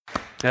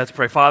Let's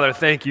pray. Father,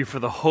 thank you for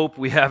the hope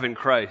we have in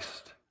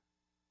Christ.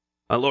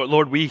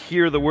 Lord, we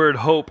hear the word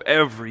hope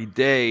every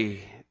day,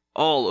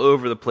 all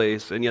over the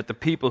place, and yet the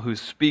people who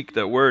speak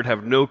that word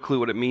have no clue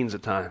what it means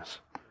at times.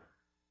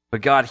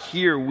 But God,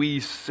 here we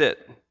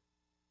sit.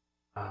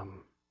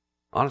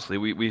 Honestly,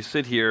 we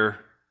sit here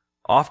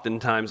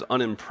oftentimes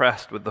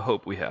unimpressed with the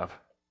hope we have.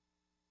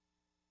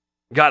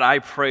 God, I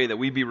pray that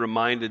we be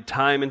reminded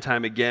time and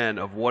time again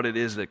of what it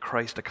is that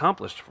Christ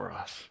accomplished for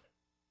us.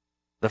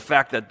 The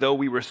fact that though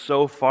we were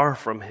so far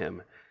from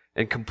him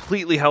and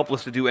completely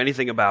helpless to do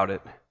anything about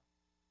it,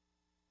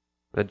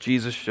 that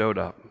Jesus showed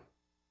up.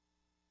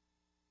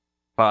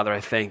 Father, I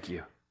thank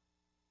you.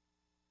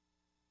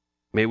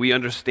 May we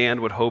understand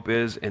what hope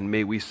is, and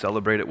may we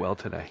celebrate it well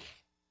today.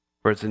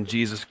 For it's in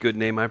Jesus' good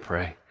name I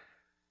pray.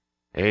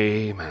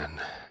 Amen.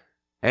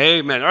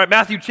 Amen. All right,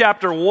 Matthew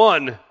chapter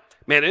 1.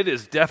 Man, it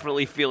is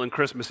definitely feeling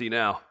Christmassy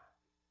now.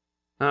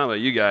 How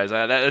about you guys?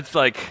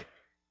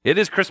 It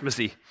is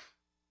Christmassy.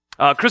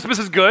 Christmas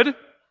is good.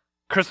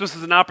 Christmas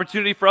is an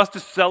opportunity for us to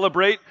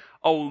celebrate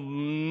a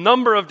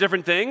number of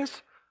different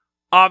things.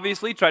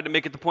 Obviously, tried to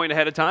make it the point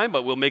ahead of time,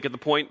 but we'll make it the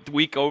point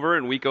week over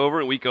and week over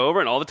and week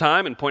over and all the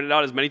time and point it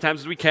out as many times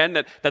as we can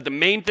that the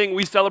main thing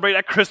we celebrate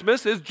at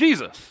Christmas is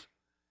Jesus.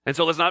 And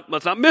so let's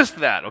not miss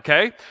that,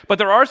 okay? But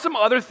there are some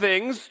other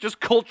things, just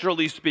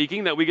culturally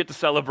speaking, that we get to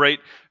celebrate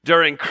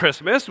during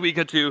Christmas. We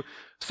get to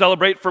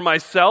celebrate for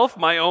myself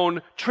my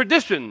own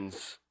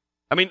traditions.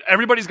 I mean,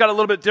 everybody's got a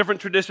little bit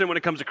different tradition when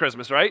it comes to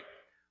Christmas, right?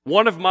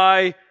 One of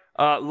my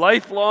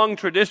lifelong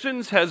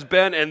traditions has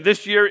been, and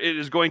this year it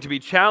is going to be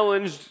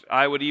challenged,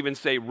 I would even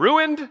say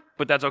ruined,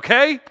 but that's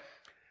okay,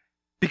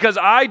 because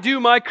I do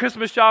my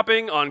Christmas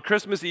shopping on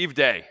Christmas Eve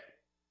day.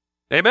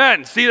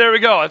 Amen. See, there we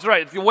go. That's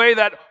right. It's the way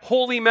that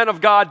holy men of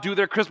God do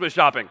their Christmas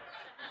shopping.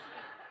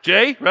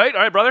 Jay, right?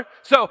 All right, brother.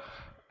 So,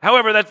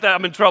 however,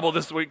 I'm in trouble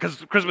this week because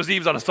Christmas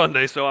Eve's on a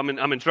Sunday, so I'm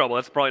in trouble.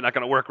 That's probably not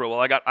going to work real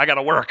well. I got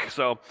to work.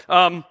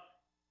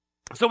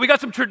 So we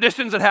got some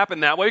traditions that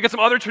happen that way. We got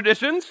some other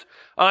traditions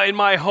in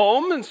my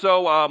home, and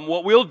so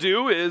what we'll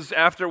do is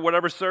after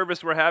whatever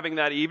service we're having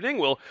that evening,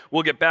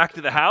 we'll get back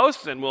to the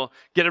house and we'll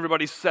get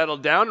everybody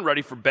settled down and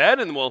ready for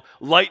bed, and we'll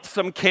light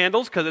some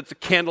candles because it's a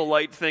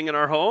candlelight thing in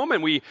our home,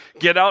 and we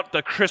get out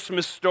the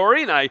Christmas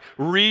story, and I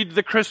read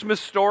the Christmas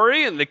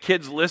story, and the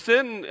kids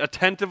listen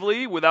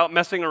attentively without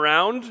messing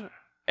around.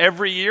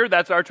 Every year,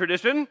 that's our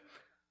tradition.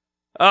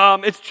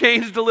 It's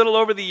changed a little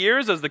over the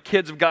years as the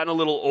kids have gotten a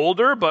little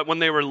older, but when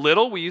they were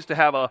little, we used to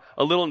have a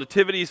little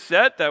nativity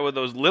set that were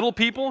those little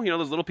people,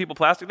 those little people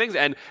plastic things,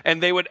 and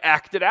they would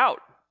act it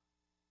out.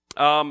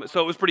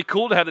 So it was pretty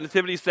cool to have the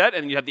nativity set,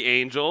 and you have the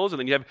angels, and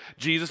then you have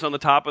Jesus on the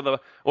top of the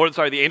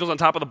angels on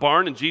top of the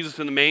barn and Jesus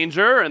in the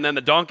manger, and then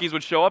the donkeys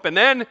would show up, and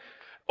then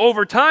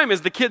over time,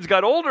 as the kids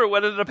got older,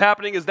 what ended up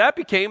happening is that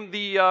became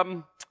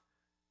the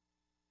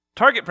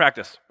target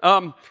practice.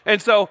 And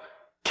so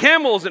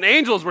camels and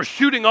angels were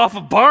shooting off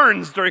of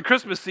barns during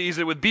Christmas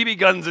season with BB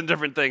guns and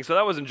different things. So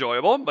that was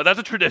enjoyable, but that's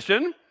a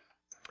tradition.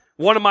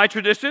 One of our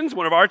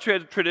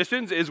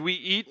traditions is we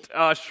eat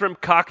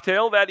shrimp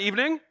cocktail that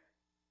evening.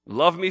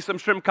 Love me some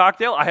shrimp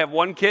cocktail. I have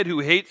one kid who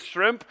hates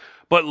shrimp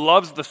but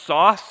loves the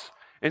sauce.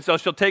 And so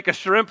she'll take a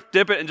shrimp,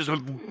 dip it,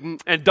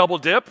 and double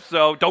dip.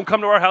 So don't come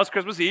to our house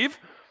Christmas Eve.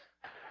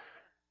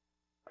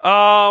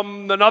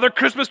 Another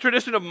Christmas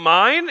tradition of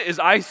mine is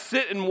I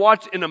sit and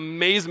watch in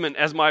amazement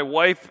as my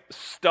wife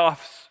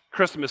stuffs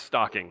Christmas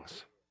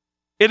stockings.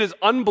 It is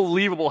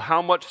unbelievable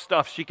how much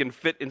stuff she can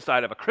fit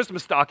inside of a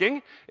Christmas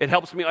stocking. It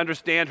helps me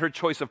understand her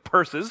choice of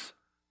purses,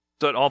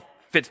 so it all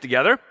fits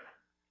together.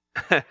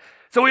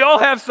 So we all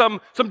have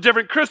some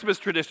different Christmas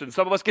traditions.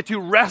 Some of us get to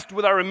rest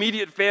with our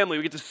immediate family.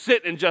 We get to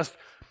sit and just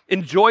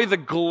enjoy the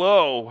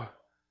glow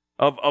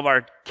of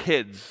our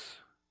kids.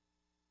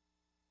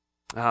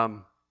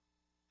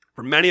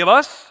 For many of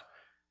us,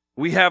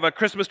 we have a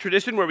Christmas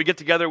tradition where we get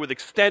together with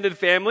extended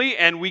family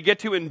and we get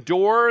to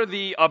endure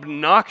the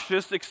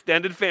obnoxious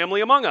extended family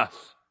among us.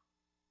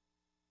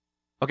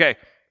 Okay,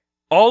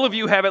 all of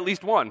you have at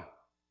least one.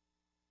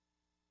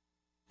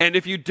 And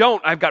if you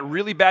don't, I've got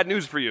really bad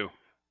news for you.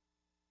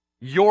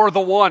 You're the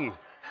one.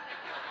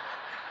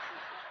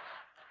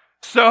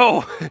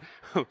 So,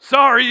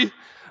 sorry.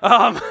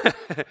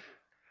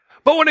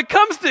 But when it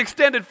comes to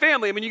extended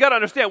family, I mean, you got to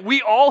understand,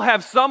 we all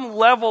have some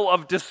level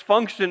of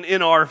dysfunction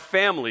in our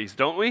families,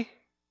 don't we?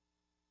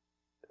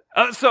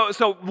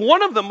 So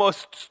one of the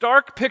most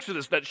stark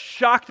pictures that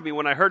shocked me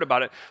when I heard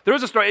about it, there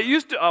was a story. It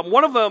used to,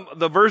 one of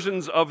the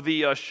versions of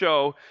the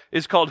show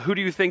is called Who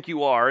Do You Think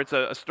You Are? It's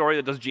a story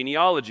that does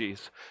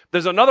genealogies.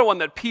 There's another one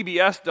that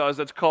PBS does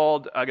that's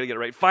called, I got to get it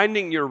right,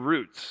 Finding Your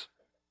Roots.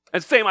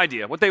 It's the same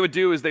idea. What they would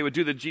do is they would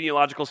do the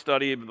genealogical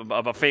study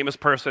of a famous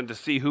person to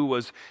see who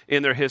was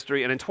in their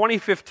history. And in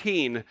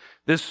 2015,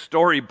 this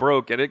story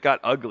broke and it got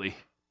ugly.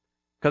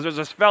 Because there's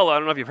this fella, I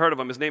don't know if you've heard of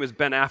him, his name is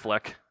Ben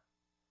Affleck.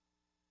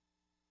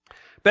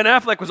 Ben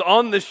Affleck was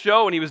on this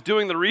show and he was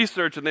doing the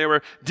research and they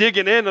were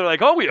digging in and they're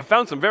like, oh, we have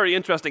found some very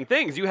interesting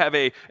things. You have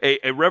a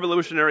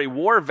Revolutionary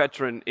War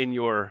veteran in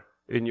your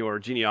in your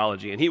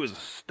genealogy. And he was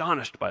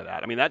astonished by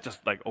that. I mean, that just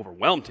like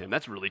overwhelmed him.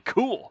 That's really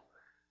cool.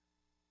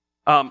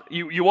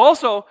 You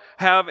also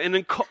have an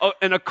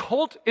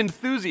occult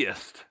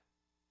enthusiast.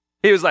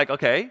 He was like,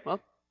 okay, well,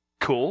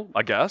 cool,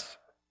 I guess.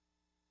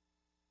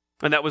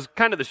 And that was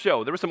kind of the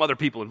show. There were some other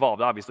people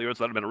involved, obviously, or else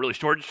that would have been a really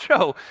short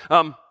show.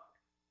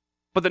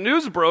 But the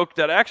news broke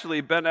that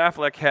actually Ben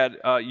Affleck had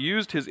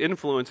used his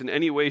influence in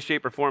any way,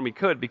 shape, or form he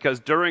could, because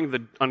during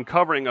the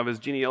uncovering of his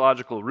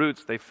genealogical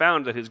roots, they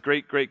found that his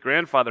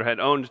great-great-grandfather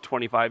had owned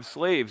 25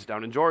 slaves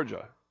down in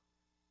Georgia.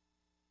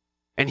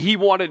 And he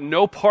wanted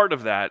no part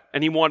of that,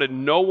 and he wanted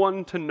no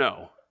one to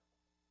know.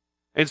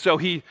 And so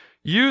he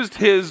used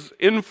his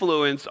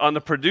influence on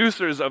the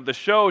producers of the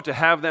show to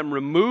have them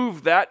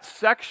remove that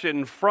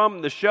section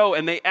from the show,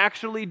 and they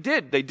actually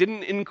did. They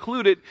didn't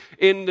include it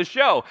in the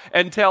show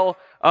until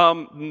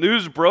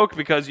news broke,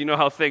 because you know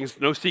how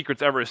things, no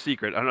secret's ever a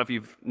secret. I don't know if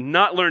you've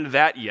not learned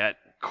that yet.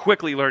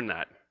 Quickly learn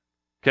that,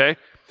 okay?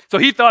 So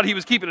he thought he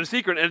was keeping it a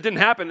secret, and it didn't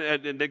happen,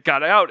 and it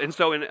got out. And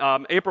so in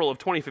April of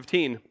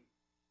 2015,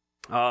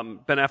 Ben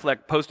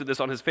Affleck posted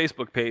this on his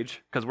Facebook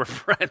page, because we're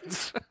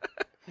friends.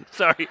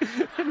 Sorry,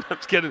 I'm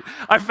just kidding.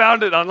 I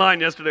found it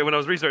online yesterday when I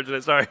was researching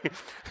it, sorry.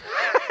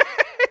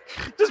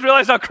 Just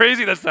realized how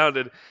crazy that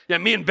sounded. Yeah,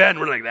 me and Ben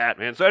were like that,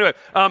 man. So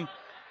anyway,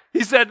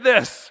 he said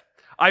this: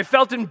 I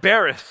felt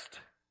embarrassed.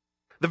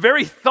 The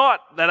very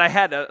thought that I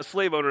had a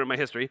slave owner in my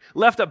history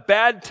left a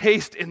bad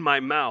taste in my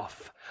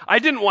mouth. I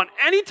didn't want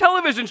any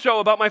television show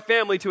about my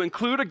family to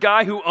include a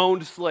guy who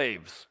owned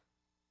slaves.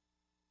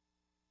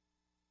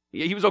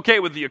 He was okay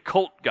with the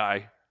occult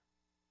guy.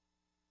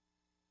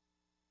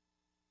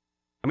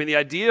 I mean, the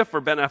idea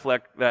for Ben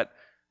Affleck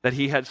that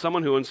he had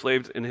someone who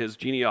enslaved in his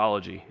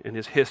genealogy, in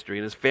his history,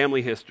 in his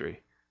family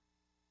history,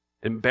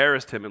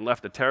 embarrassed him and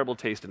left a terrible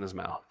taste in his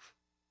mouth.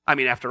 I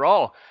mean, after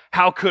all,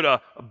 how could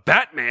a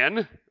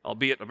Batman,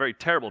 albeit a very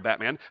terrible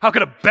Batman, how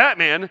could a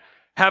Batman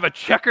have a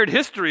checkered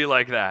history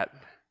like that?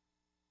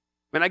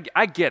 I mean,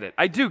 I get it.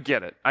 I do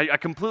get it. I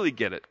completely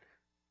get it.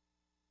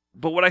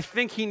 But what I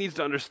think he needs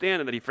to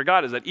understand and that he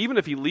forgot is that even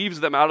if he leaves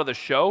them out of the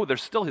show, they're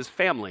still his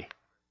family.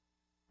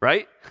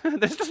 Right?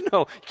 There's just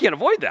you can't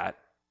avoid that.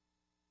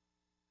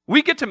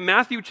 We get to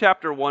Matthew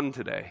chapter 1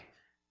 today.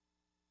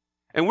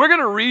 And we're going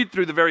to read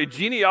through the very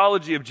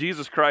genealogy of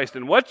Jesus Christ.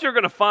 And what you're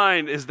going to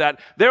find is that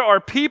there are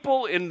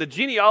people in the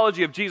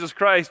genealogy of Jesus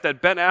Christ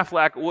that Ben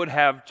Affleck would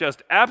have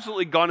just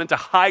absolutely gone into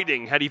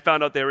hiding had he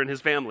found out they were in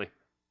his family.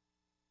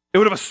 It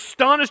would have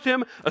astonished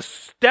him,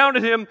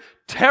 astounded him,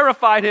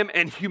 terrified him,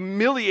 and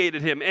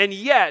humiliated him. And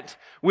yet,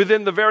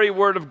 within the very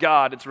word of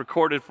God, it's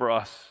recorded for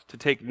us to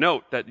take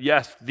note that,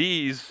 yes,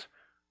 these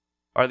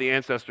are the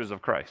ancestors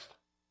of Christ.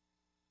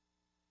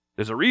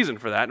 There's a reason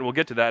for that, and we'll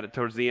get to that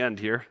towards the end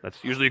here.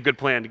 That's usually a good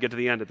plan, to get to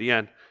the end at the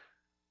end.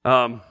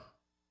 So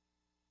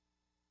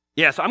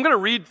I'm going to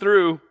read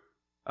through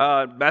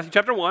Matthew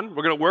chapter 1.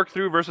 We're going to work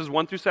through verses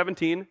 1 through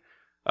 17.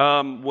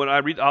 When I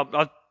read,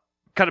 I'll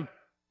kind of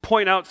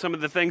point out some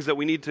of the things that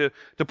we need to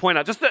point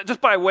out,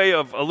 just by way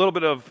of a little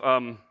bit of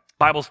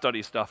Bible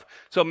study stuff.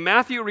 So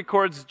Matthew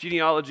records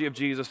genealogy of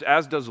Jesus,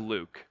 as does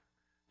Luke.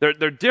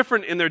 They're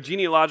different in their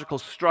genealogical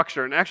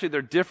structure, and actually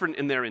they're different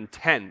in their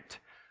intent.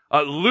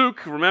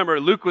 Luke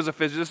was a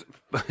physician.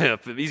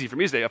 Easy for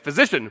me to say, a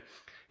physician.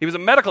 He was a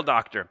medical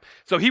doctor.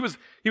 So he was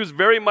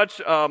very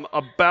much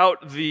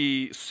about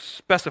the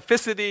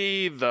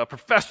specificity, the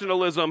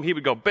professionalism. He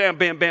would go bam,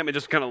 bam, bam, and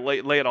just kind of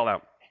lay it all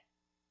out.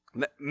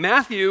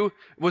 Matthew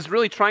was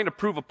really trying to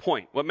prove a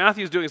point. What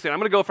Matthew's doing is saying, I'm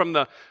going to go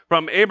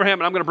from Abraham,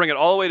 and I'm going to bring it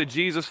all the way to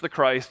Jesus the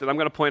Christ, and I'm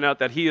going to point out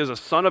that he is a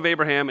son of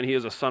Abraham, and he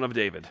is a son of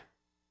David.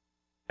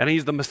 And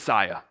he's the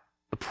Messiah,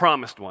 the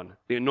promised one,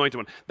 the anointed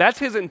one. That's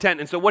his intent.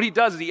 And so what he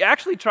does is he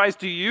actually tries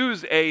to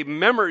use a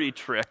memory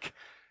trick.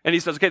 And he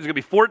says, okay, there's going to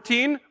be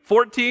 14,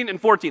 14, and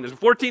 14. There's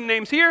 14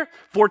 names here,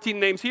 14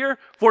 names here,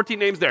 14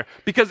 names there.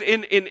 Because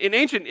in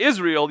ancient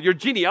Israel, your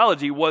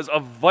genealogy was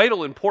of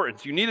vital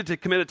importance. You needed to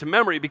commit it to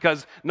memory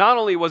because not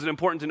only was it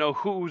important to know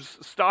whose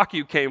stock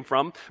you came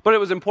from, but it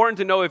was important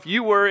to know if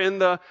you were in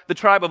the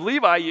tribe of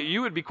Levi,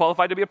 you would be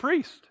qualified to be a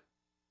priest.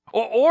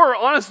 Or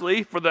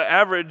honestly, for the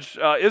average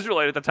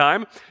Israelite at the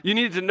time, you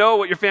needed to know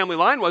what your family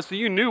line was so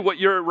you knew what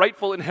your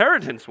rightful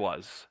inheritance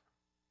was.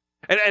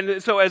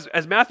 And so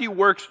as Matthew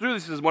works through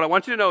this, what I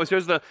want you to know is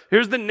here's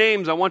the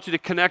names I want you to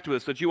connect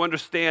with so that you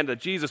understand that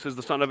Jesus is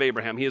the son of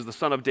Abraham, he is the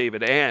son of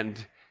David,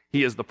 and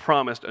he is the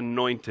promised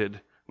anointed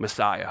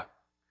Messiah.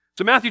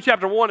 So Matthew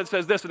chapter 1, it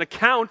says this, an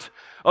account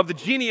of the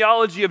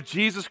genealogy of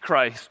Jesus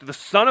Christ, the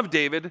son of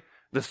David,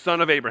 the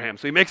son of Abraham.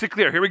 So he makes it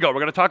clear. Here we go.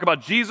 We're going to talk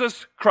about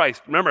Jesus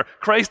Christ. Remember,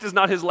 Christ is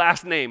not his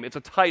last name. It's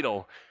a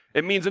title.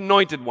 It means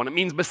anointed one. It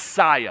means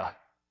Messiah.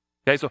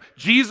 Okay, so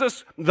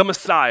Jesus the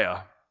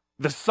Messiah,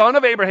 the son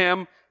of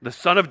Abraham, the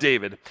son of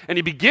David. And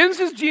he begins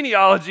his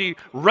genealogy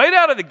right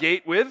out of the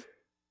gate with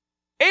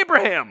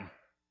Abraham.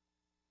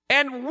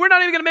 And we're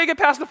not even going to make it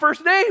past the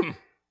first name.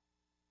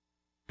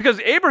 Because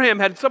Abraham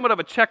had somewhat of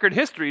a checkered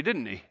history,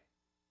 didn't he?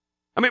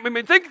 I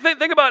mean, think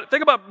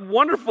about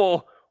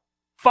wonderful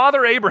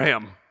Father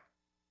Abraham.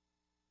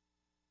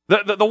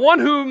 The one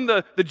whom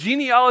the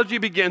genealogy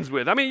begins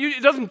with. I mean,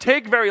 it doesn't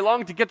take very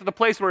long to get to the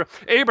place where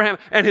Abraham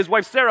and his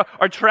wife Sarah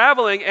are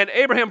traveling, and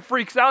Abraham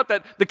freaks out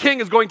that the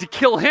king is going to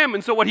kill him.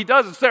 And so what he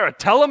does is, Sarah,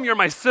 tell him you're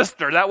my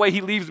sister. That way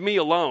he leaves me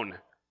alone.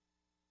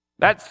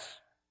 That's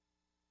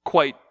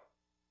quite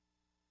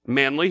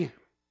manly.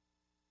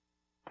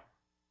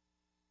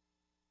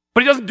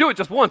 But he doesn't do it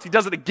just once. He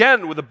does it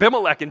again with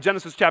Abimelech in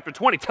Genesis chapter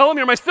 20. Tell him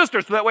you're my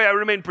sister so that way I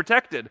remain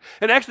protected.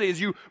 And actually, as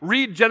you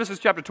read Genesis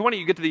chapter 20,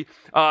 you get to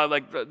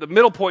the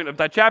middle point of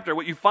that chapter.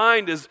 What you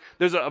find is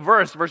there's a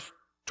verse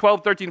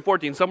 12, 13,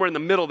 14, somewhere in the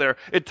middle there.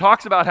 It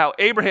talks about how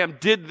Abraham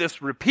did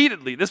this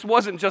repeatedly. This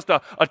wasn't just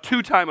a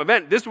two-time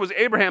event. This was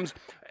Abraham's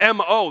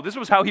M.O. This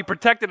was how he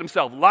protected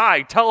himself.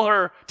 Lie.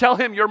 Tell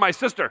him you're my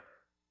sister.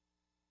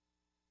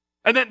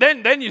 And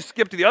then you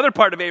skip to the other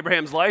part of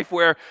Abraham's life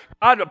where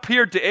God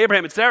appeared to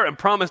Abraham and Sarah and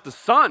promised a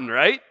son,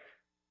 right?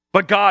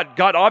 But God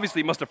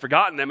obviously must have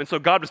forgotten them, and so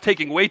God was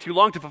taking way too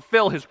long to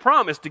fulfill his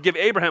promise to give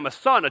Abraham a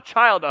son, a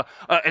child,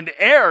 an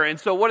heir. And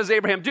so what does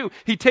Abraham do?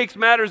 He takes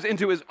matters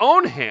into his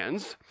own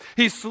hands.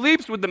 He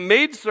sleeps with the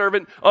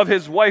maidservant of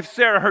his wife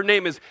Sarah. Her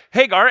name is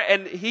Hagar,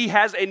 and he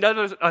has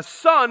a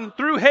son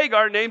through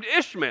Hagar named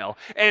Ishmael.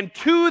 And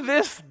to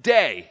this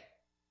day,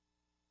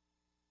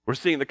 we're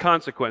seeing the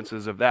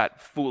consequences of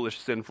that foolish,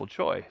 sinful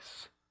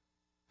choice.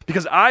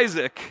 Because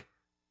Isaac,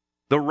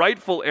 the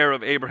rightful heir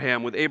of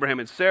Abraham with Abraham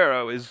and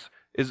Sarah, is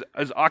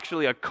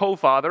actually a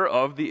co-father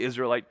of the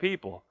Israelite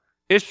people.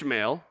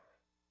 Ishmael,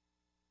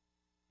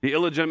 the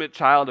illegitimate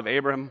child of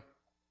Abraham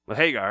with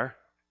Hagar,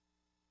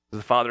 is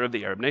the father of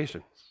the Arab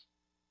nations.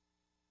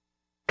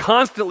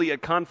 Constantly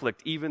at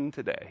conflict even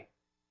today.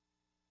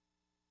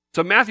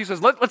 So Matthew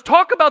says, let's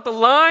talk about the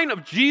line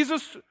of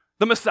Jesus,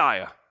 the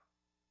Messiah.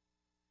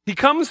 He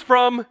comes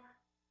from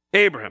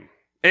Abraham.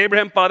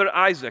 Abraham fathered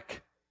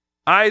Isaac.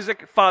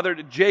 Isaac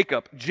fathered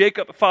Jacob.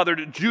 Jacob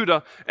fathered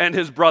Judah and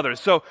his brothers.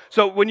 So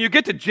when you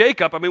get to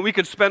Jacob, I mean, we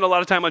could spend a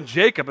lot of time on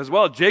Jacob as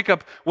well.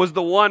 Jacob was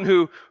the one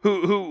who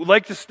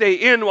liked to stay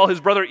in while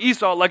his brother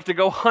Esau liked to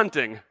go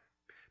hunting.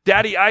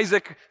 Daddy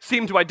Isaac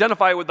seemed to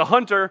identify with the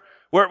hunter,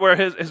 where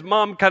his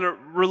mom kind of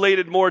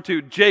related more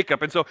to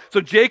Jacob. And so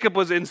Jacob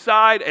was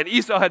inside and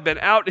Esau had been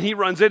out, and he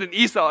runs in and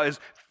Esau is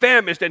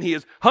famished and he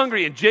is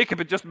hungry, and Jacob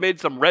had just made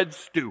some red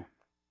stew.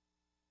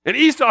 And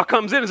Esau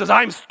comes in and says,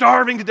 I'm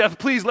starving to death.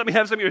 Please let me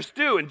have some of your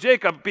stew. And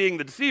Jacob, being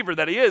the deceiver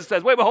that he is,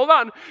 says, wait, but hold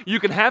on. You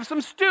can have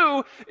some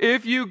stew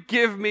if you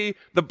give me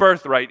the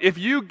birthright, if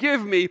you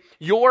give me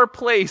your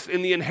place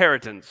in the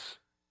inheritance.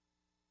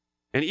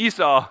 And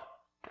Esau,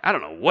 I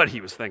don't know what he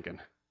was thinking.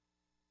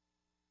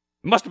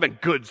 It must have been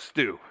good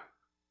stew.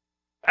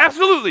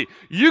 Absolutely.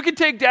 You can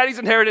take daddy's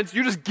inheritance.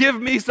 You just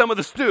give me some of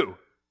the stew.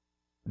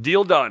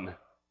 Deal done.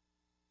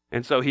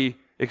 And so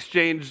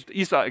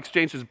Esau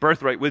exchanged his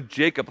birthright with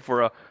Jacob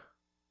for a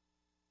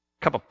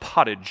cup of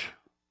pottage.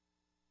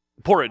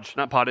 Porridge,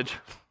 not pottage.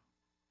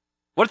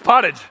 What's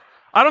pottage?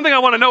 I don't think I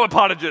want to know what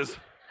pottage is.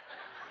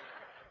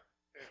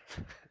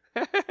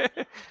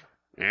 I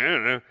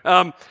don't know.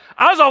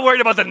 I was all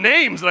worried about the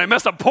names and I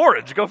messed up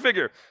porridge. Go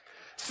figure.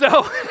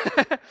 So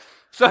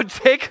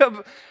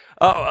Jacob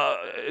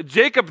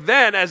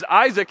then, as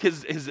Isaac,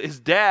 his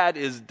dad,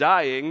 is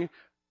dying,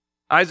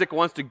 Isaac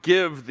wants to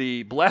give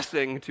the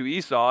blessing to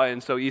Esau,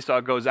 and so Esau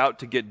goes out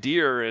to get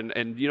deer,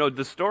 and you know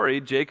the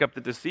story, Jacob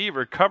the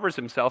deceiver covers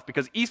himself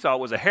because Esau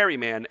was a hairy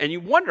man, and you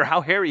wonder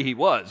how hairy he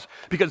was,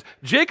 because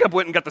Jacob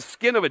went and got the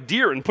skin of a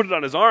deer and put it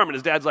on his arm, and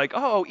his dad's like,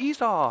 oh,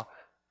 Esau.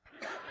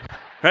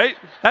 Right?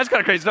 That's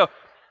kind of crazy.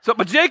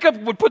 But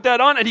Jacob would put that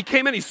on, and he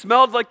came in, he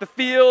smelled like the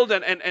field,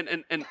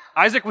 and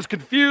Isaac was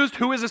confused.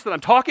 Who is this that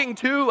I'm talking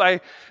to? And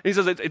he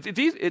says,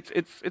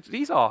 it's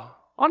Esau.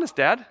 Honest,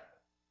 Dad.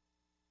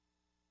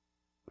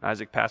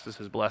 Isaac passes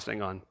his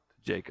blessing on to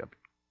Jacob.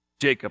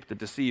 Jacob, the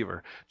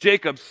deceiver.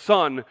 Jacob's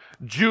son,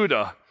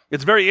 Judah.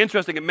 It's very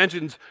interesting. It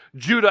mentions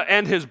Judah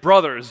and his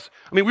brothers.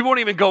 I mean, we won't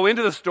even go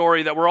into the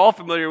story that we're all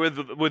familiar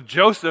with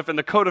Joseph and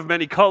the coat of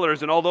many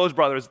colors and all those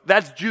brothers.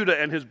 That's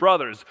Judah and his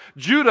brothers.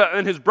 Judah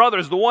and his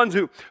brothers, the ones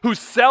who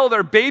sell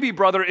their baby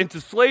brother into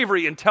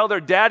slavery and tell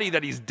their daddy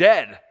that he's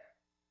dead.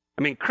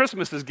 I mean,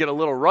 Christmases get a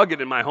little rugged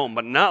in my home,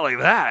 but not like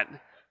that.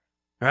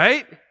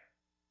 Right?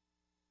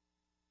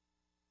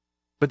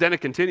 But then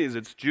it continues.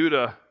 It's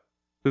Judah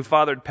who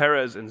fathered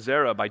Perez and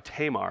Zerah by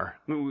Tamar.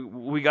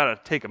 We got to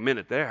take a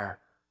minute there.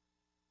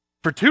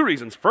 For two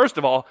reasons. First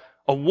of all,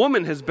 a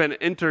woman has been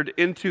entered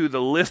into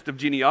the list of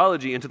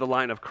genealogy, into the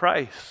line of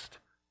Christ.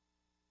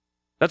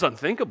 That's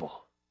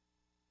unthinkable.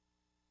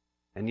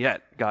 And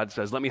yet, God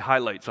says, let me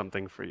highlight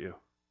something for you.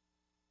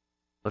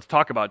 Let's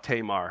talk about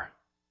Tamar,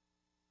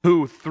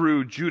 who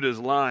through Judah's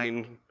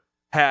line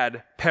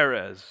had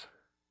Perez.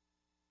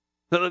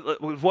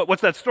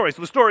 What's that story?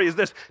 So the story is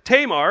this.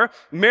 Tamar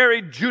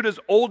married Judah's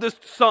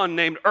oldest son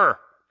named Ur.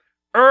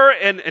 Ur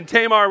and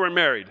Tamar were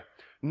married.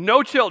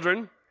 No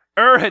children.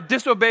 Ur had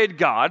disobeyed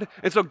God,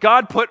 and so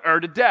God put Ur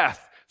to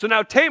death. So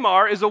now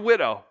Tamar is a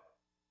widow.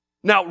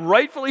 Now,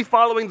 rightfully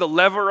following the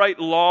Levirate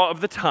law of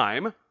the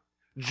time,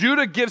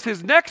 Judah gives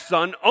his next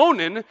son,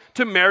 Onan,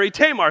 to marry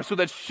Tamar so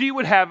that she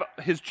would have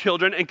his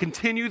children and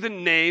continue the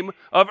name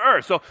of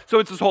So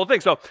it's this whole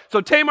thing. So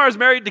Tamar is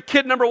married to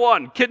kid number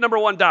one. Kid number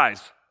one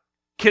dies.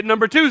 Kid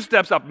number two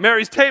steps up,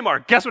 marries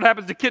Tamar. Guess what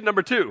happens to kid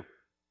number two?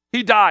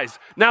 He dies.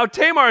 Now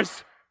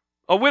Tamar's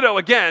a widow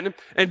again,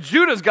 and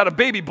Judah's got a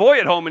baby boy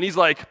at home, and he's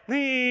like,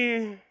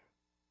 it's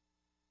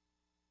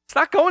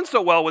not going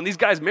so well when these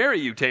guys marry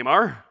you,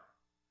 Tamar.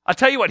 I'll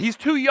tell you what, he's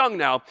too young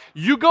now.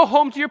 You go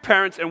home to your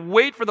parents and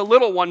wait for the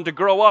little one to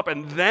grow up,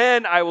 and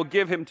then I will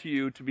give him to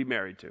you to be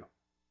married to.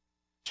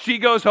 She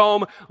goes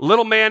home,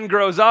 little man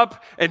grows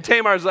up, and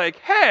Tamar's like,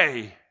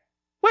 hey,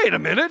 wait a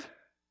minute.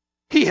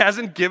 He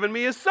hasn't given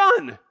me his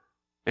son.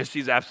 And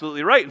she's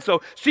absolutely right. And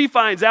so she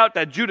finds out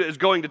that Judah is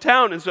going to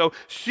town, and so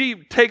she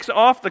takes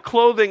off the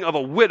clothing of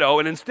a widow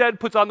and instead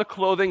puts on the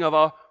clothing of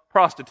a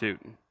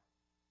prostitute.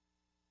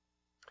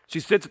 She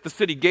sits at the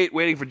city gate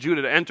waiting for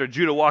Judah to enter.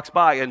 Judah walks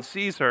by and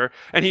sees her,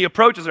 and he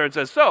approaches her and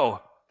says,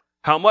 so,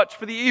 how much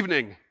for the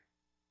evening?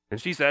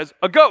 And she says,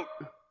 a goat.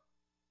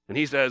 And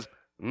he says,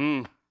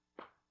 I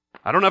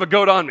don't have a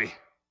goat on me.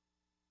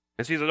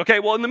 And she says, okay,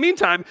 well, in the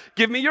meantime,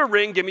 give me your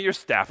ring, give me your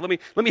staff. Let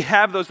me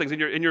have those things in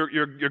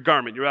your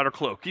garment, your outer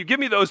cloak. You give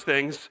me those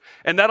things,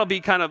 and that'll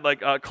be kind of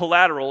like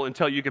collateral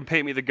until you can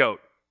pay me the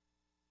goat.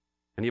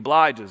 And he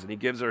obliges, and he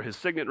gives her his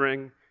signet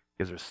ring,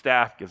 gives her his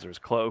staff, gives her his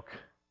cloak.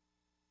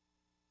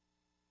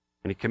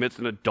 And he commits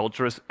an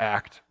adulterous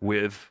act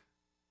with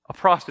a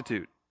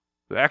prostitute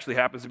who actually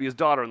happens to be his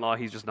daughter-in-law.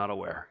 He's just not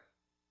aware.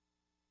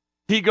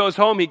 He goes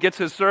home, he gets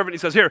his servant, he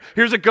says,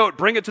 here's a goat,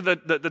 bring it to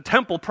the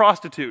temple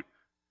prostitute.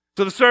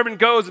 So the servant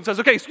goes and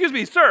says, okay, excuse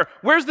me, sir,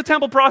 where's the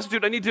temple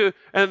prostitute? I need to,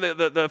 and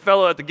the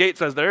fellow at the gate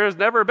says, there has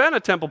never been a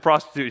temple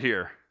prostitute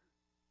here.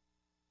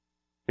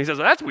 He says,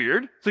 well, that's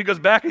weird. So he goes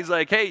back and he's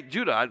like, hey,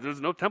 Judah,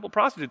 there's no temple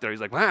prostitute there. He's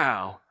like,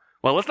 wow.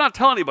 Well, let's not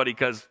tell anybody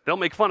because they'll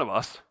make fun of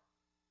us.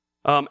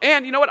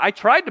 And you know what? I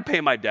tried to pay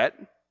my debt.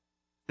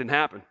 Didn't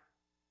happen.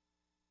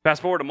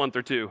 Fast forward a month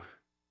or two.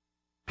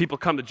 People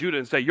come to Judah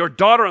and say, your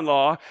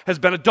daughter-in-law has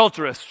been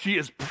adulterous. She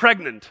is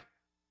pregnant.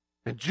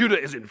 And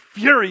Judah is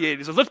infuriated.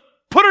 He says, let's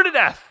put her to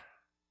death.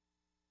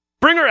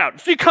 Bring her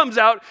out. She comes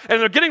out, and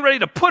they're getting ready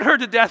to put her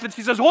to death. And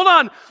she says, hold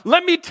on.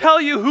 Let me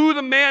tell you who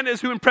the man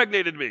is who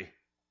impregnated me.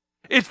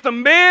 It's the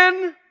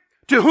man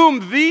to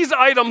whom these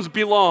items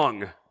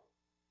belong.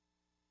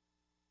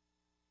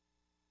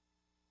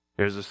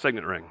 Here's a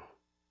signet ring,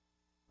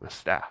 a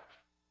staff,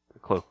 a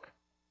cloak.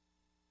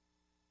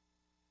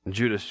 And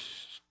Judah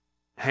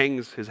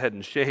hangs his head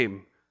in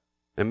shame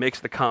and makes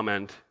the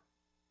comment,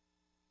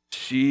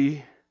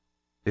 she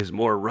is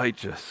more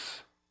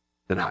righteous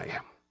than I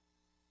am.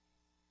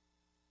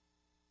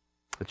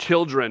 The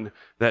children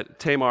that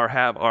Tamar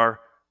have are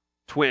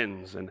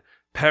twins, and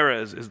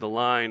Perez is the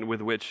line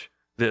with which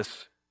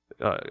this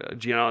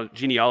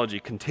genealogy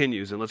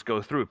continues. And let's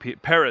go through.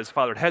 Perez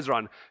fathered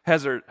Hezron.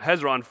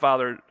 Hezron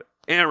fathered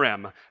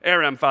Aram.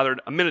 Aram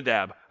fathered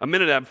Aminadab.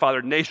 Aminadab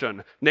fathered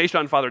Nahshon.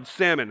 Nahshon fathered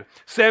Salmon.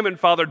 Salmon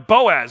fathered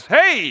Boaz.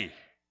 Hey!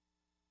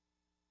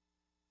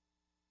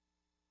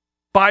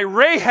 By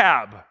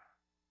Rahab.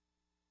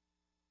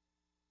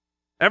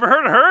 Ever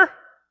heard of her?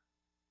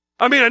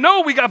 I mean, I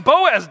know we got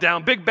Boaz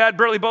down. Big bad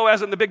burly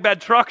Boaz in the big bad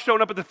truck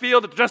showing up at the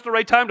field at just the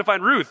right time to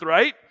find Ruth,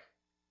 right?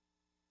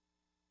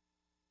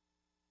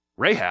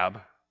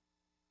 Rahab.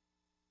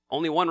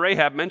 Only one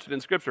Rahab mentioned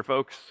in Scripture,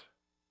 folks.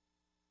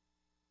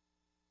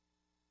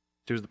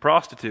 She was the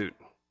prostitute.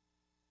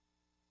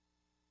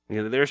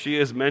 And there she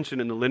is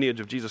mentioned in the lineage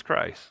of Jesus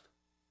Christ.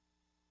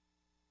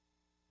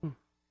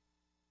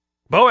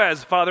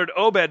 Boaz fathered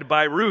Obed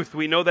by Ruth.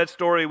 We know that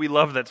story. We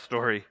love that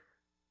story.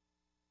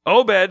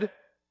 Obed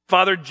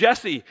fathered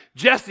Jesse.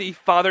 Jesse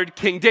fathered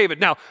King David.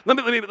 Now,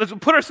 let's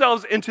put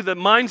ourselves into the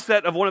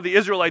mindset of one of the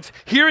Israelites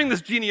hearing this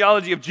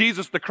genealogy of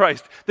Jesus the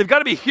Christ. They've got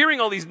to be hearing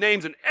all these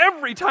names, and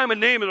every time a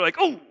name, they're like,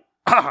 oh,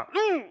 ah,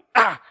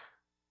 ah.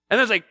 And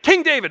then it's like,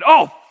 King David.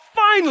 Oh,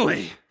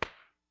 finally,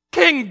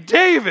 King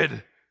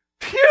David.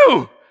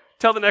 Phew.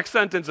 Tell the next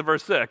sentence of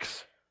verse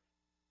 6.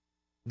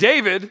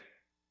 David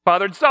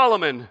fathered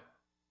Solomon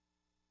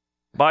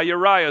by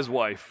Uriah's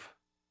wife.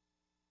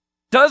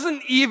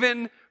 Doesn't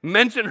even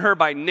mention her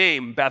by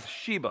name,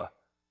 Bathsheba.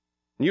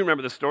 You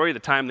remember the story, the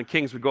time the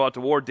kings would go out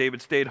to war,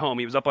 David stayed home.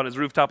 He was up on his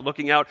rooftop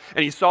looking out,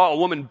 and he saw a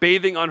woman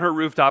bathing on her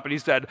rooftop, and he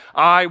said,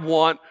 I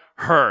want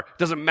her. It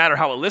doesn't matter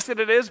how illicit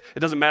it is.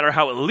 It doesn't matter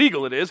how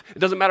illegal it is. It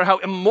doesn't matter how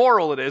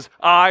immoral it is.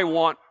 I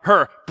want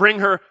her. Bring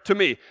her to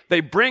me. They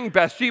bring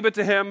Bathsheba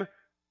to him,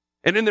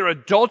 and in their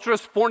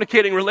adulterous,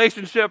 fornicating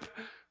relationship,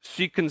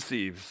 she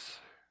conceives.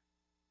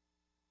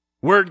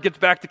 Word gets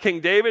back to King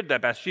David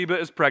that Bathsheba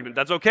is pregnant.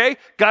 That's okay.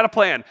 Got a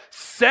plan.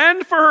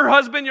 Send for her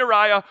husband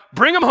Uriah.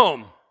 Bring him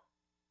home.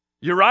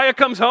 Uriah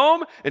comes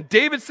home, and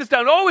David sits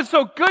down. Oh, it's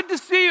so good to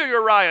see you,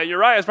 Uriah.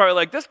 Uriah's probably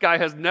like, this guy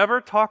has never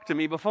talked to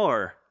me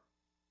before.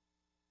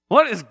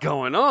 What is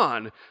going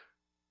on?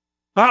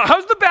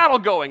 How's the battle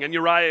going? And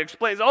Uriah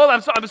explains,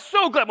 I'm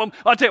so glad. Well,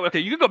 I'll tell you, okay,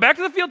 you can go back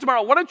to the field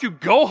tomorrow. Why don't you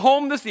go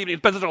home this evening?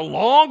 It's been such a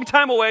long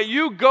time away.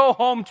 You go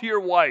home to your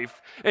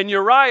wife. And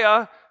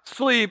Uriah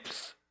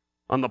sleeps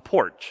on the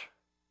porch.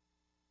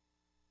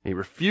 He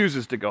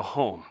refuses to go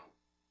home.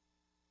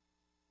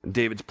 And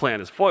David's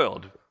plan is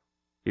foiled.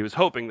 He was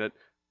hoping that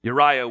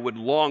Uriah would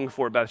long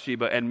for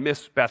Bathsheba and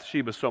miss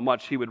Bathsheba so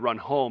much he would run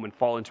home and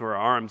fall into her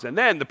arms, and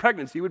then the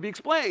pregnancy would be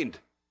explained.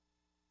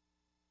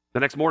 The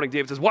next morning,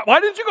 David says, why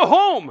didn't you go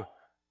home?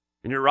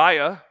 And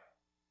Uriah,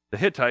 the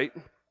Hittite,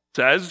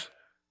 says,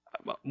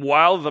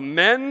 while the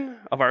men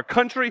of our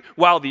country,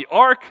 while the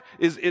ark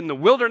is in the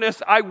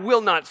wilderness, I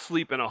will not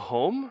sleep in a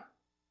home.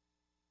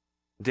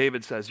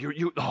 David says,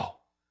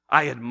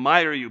 I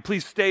admire you.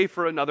 Please stay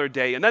for another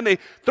day. And then they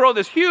throw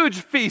this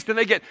huge feast and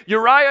they get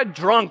Uriah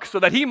drunk so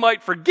that he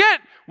might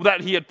forget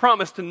that he had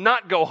promised to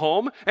not go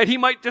home and he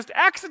might just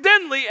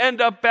accidentally end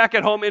up back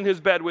at home in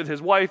his bed with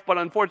his wife. But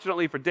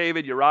unfortunately for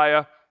David,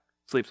 Uriah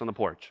sleeps on the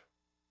porch.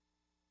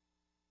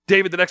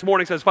 David the next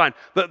morning says, fine,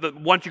 why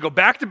don't you go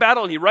back to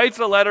battle? And he writes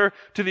a letter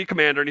to the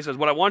commander and he says,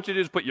 what I want you to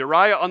do is put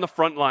Uriah on the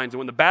front lines. And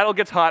when the battle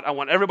gets hot, I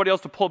want everybody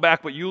else to pull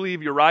back, but you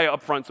leave Uriah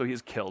up front so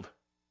he's killed.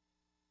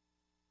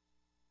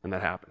 And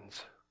that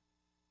happens.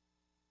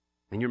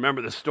 And you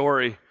remember the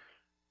story,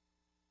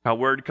 how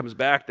word comes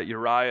back that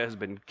Uriah has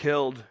been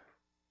killed.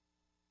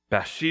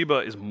 Bathsheba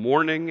is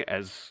mourning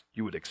as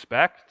you would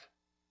expect.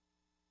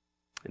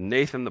 And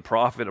Nathan the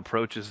prophet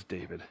approaches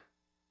David.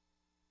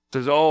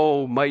 Says,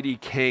 oh, mighty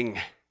king,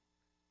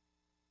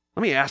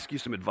 let me ask you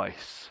some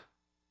advice.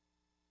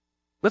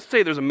 Let's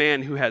say there's a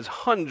man who has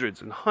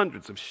hundreds and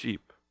hundreds of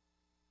sheep.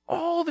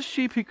 All the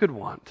sheep he could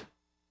want.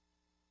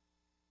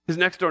 His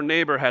next door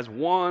neighbor has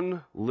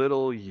one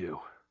little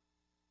ewe.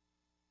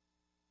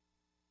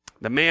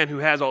 The man who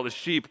has all the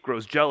sheep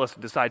grows jealous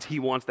and decides he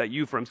wants that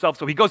ewe for himself.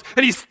 So he goes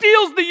and he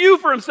steals the ewe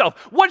for himself.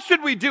 What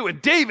should we do?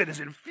 And David is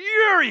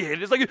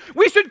infuriated. It's like,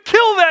 we should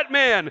kill that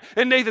man.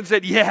 And Nathan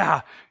said,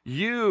 yeah,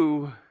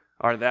 you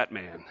are that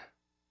man.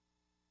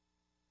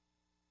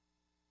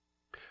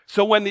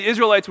 So when the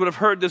Israelites would have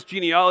heard this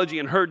genealogy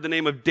and heard the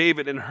name of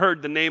David and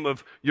heard the name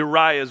of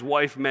Uriah's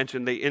wife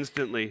mentioned, they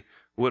instantly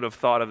would have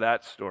thought of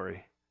that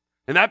story.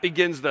 And that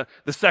begins the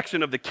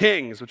section of the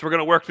kings, which we're going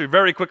to work through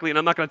very quickly, and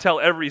I'm not going to tell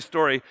every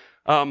story.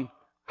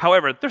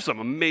 However, there's some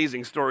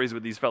amazing stories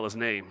with these fellas'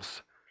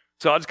 names.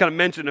 So I'll just kind of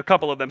mention a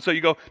couple of them. So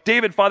you go,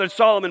 David fathered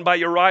Solomon by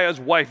Uriah's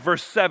wife.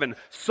 Verse 7,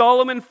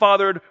 Solomon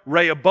fathered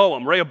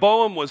Rehoboam.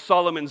 Rehoboam was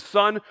Solomon's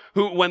son,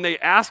 who when they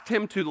asked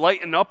him to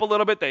lighten up a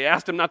little bit, they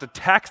asked him not to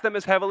tax them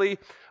as heavily.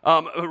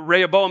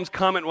 Rehoboam's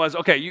comment was,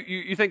 okay,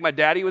 you think my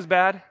daddy was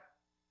bad?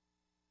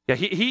 Yeah,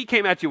 he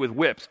came at you with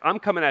whips. I'm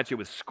coming at you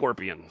with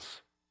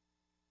scorpions.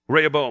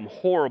 Rehoboam,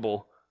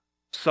 horrible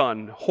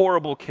son,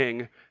 horrible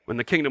king, when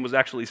the kingdom was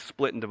actually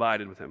split and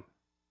divided with him.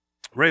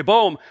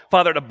 Rehoboam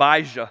fathered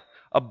Abijah.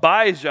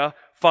 Abijah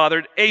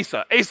fathered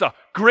Asa. Asa,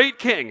 great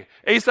king.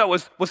 Asa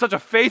was such a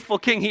faithful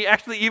king, he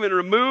actually even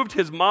removed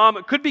his mom.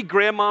 It could be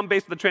grandmom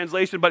based on the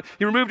translation, but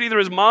he removed either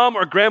his mom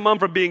or grandmom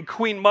from being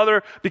queen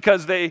mother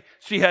because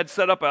she had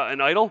set up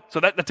an idol. So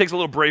that takes a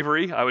little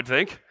bravery, I would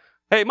think.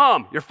 Hey,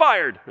 mom, you're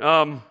fired.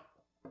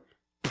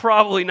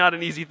 Probably not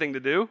an easy thing to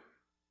do.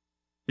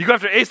 You go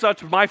after Asa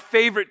to my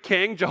favorite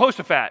king,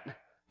 Jehoshaphat.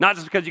 Not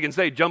just because you can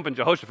say jumping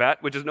Jehoshaphat,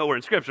 which is nowhere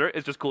in Scripture.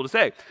 It's just cool to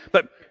say.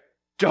 But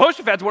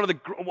Jehoshaphat's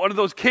one of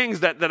those kings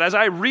that as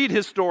I read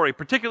his story,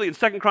 particularly in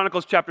 2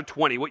 Chronicles chapter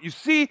 20, what you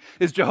see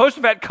is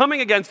Jehoshaphat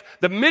coming against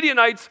the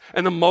Midianites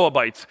and the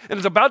Moabites. And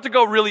it's about to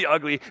go really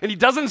ugly, and he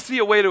doesn't see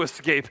a way to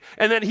escape.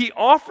 And then he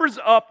offers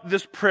up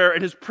this prayer,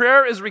 and his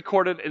prayer is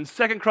recorded in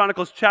 2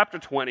 Chronicles chapter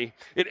 20.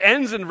 It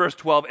ends in verse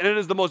 12, and it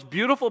is the most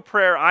beautiful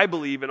prayer, I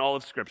believe, in all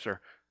of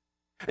Scripture.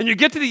 And you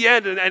get to the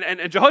end,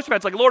 and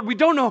Jehoshaphat's like, Lord, we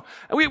don't know.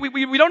 We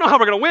don't know how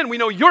we're going to win. We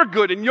know you're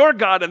good and you're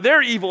God, and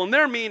they're evil and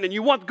they're mean, and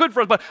you want good for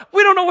us, but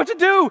we don't know what to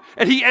do.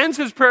 And he ends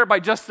his prayer by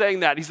just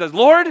saying that. He says,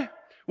 Lord,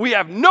 we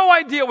have no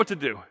idea what to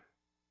do,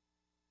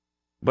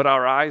 but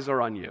our eyes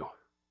are on you.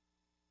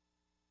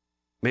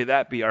 May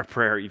that be our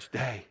prayer each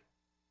day.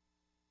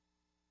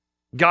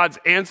 God's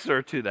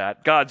answer to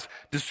that, God's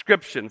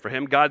description for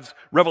him, God's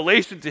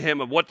revelation to him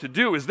of what to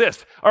do is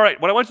this. All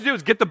right, what I want you to do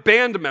is get the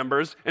band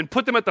members and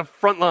put them at the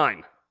front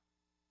line.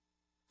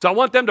 So I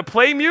want them to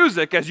play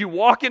music as you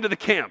walk into the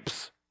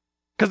camps.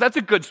 Because that's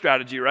a good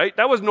strategy, right?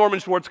 That was Norman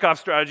Schwarzkopf's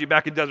strategy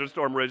back in Desert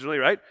Storm originally,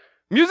 right?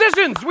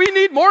 Musicians, we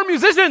need more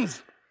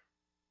musicians.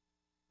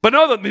 But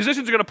no, the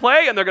musicians are going to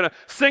play and they're going to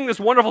sing this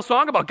wonderful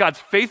song about God's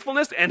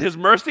faithfulness and his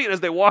mercy. And as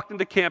they walked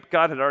into camp,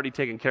 God had already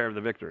taken care of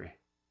the victory.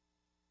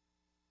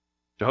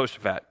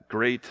 Jehoshaphat,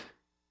 great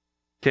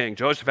king.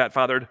 Jehoshaphat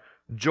fathered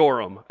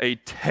Joram, a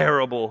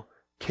terrible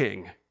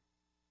king.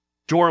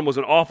 Joram was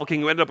an awful king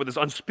who ended up with this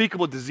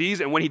unspeakable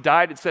disease, and when he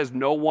died, it says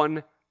no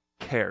one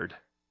cared.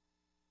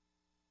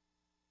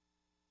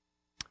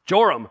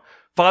 Joram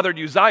fathered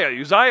Uzziah.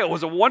 Uzziah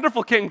was a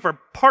wonderful king for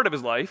part of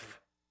his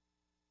life.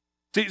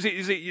 See,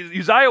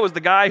 Uzziah was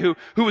the guy who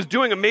was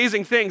doing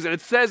amazing things, and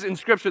it says in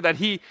Scripture that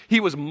he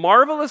was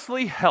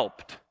marvelously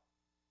helped.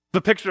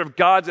 The picture of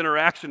God's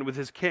interaction with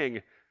his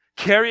king.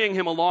 carrying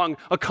him along,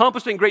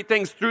 accomplishing great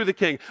things through the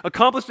king,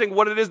 accomplishing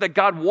what it is that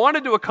God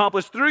wanted to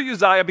accomplish through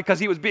Uzziah because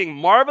he was being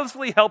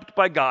marvelously helped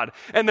by God.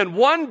 And then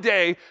one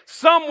day,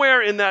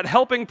 somewhere in that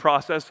helping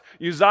process,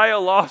 Uzziah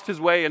lost his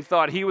way and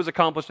thought he was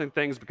accomplishing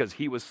things because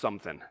he was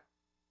something.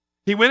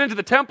 He went into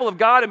the temple of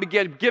God and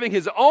began giving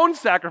his own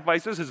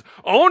sacrifices, his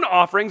own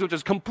offerings, which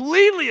is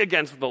completely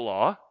against the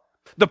law.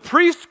 The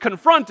priest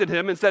confronted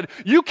him and said,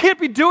 "You can't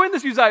be doing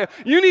this, Uzziah.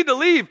 You need to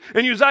leave."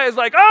 And Uzziah is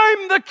like,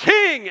 "I'm the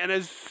king." And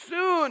as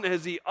soon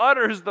as he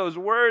utters those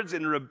words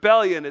in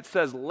rebellion, it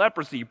says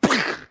leprosy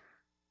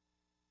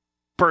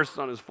bursts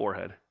on his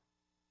forehead.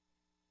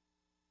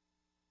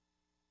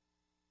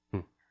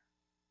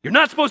 "You're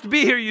not supposed to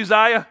be here,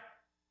 Uzziah.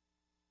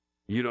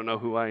 You don't know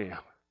who I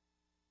am."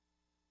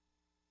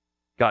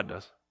 God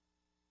does.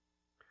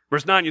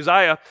 Verse 9,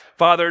 Uzziah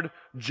fathered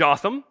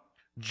Jotham.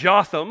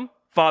 Jotham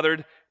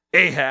fathered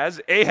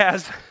Ahaz.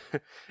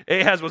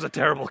 Ahaz was a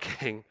terrible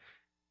king.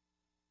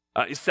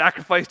 He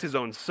sacrificed his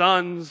own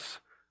sons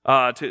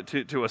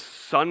to a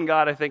sun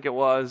god, I think it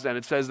was. And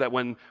it says that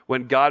when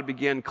God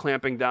began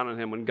clamping down on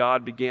him, when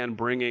God began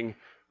bringing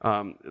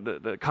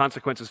the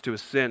consequences to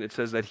his sin, it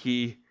says that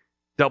he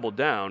doubled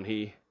down.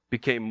 He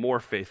became more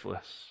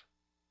faithless.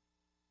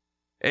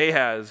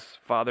 Ahaz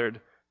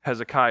fathered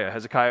Hezekiah.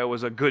 Hezekiah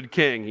was a good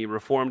king. He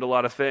reformed a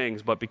lot of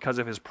things, but because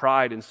of his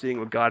pride in seeing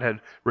what God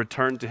had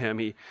returned to him,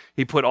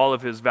 he put all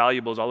of his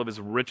valuables, all of his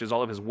riches,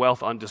 all of his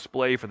wealth on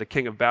display for the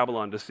king of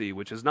Babylon to see,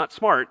 which is not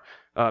smart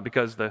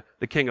because the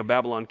king of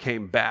Babylon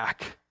came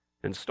back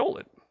and stole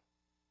it.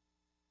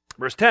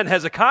 Verse 10,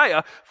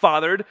 Hezekiah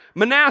fathered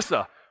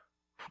Manasseh.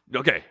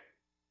 Okay,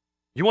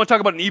 you want to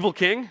talk about an evil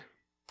king?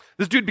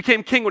 This dude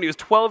became king when he was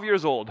 12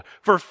 years old.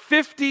 For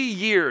 50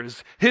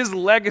 years, his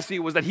legacy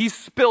was that he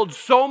spilled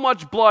so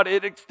much blood,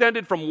 it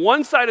extended from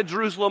one side of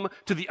Jerusalem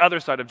to the other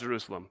side of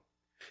Jerusalem.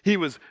 He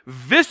was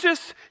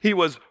vicious. He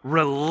was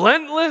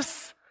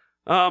relentless.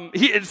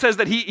 It says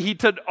that he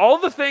did all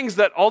the things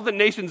that all the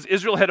nations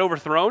Israel had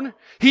overthrown.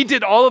 He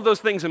did all of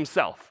those things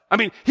himself. I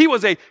mean, he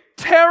was a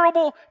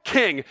terrible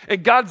king,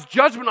 and God's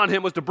judgment on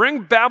him was to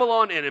bring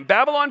Babylon in. And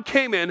Babylon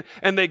came in,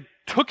 and they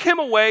took him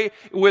away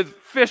with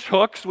fish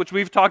hooks, which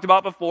we've talked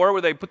about before,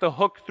 where they put the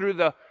hook through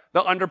the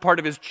under part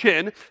of his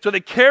chin. So they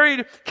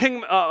carried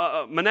King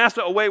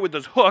Manasseh away with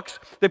those hooks.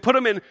 They put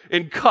him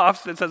in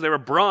cuffs. It says they were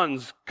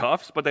bronze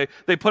cuffs, but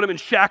they put him in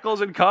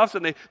shackles and cuffs,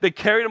 and they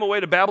carried him away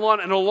to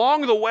Babylon. And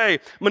along the way,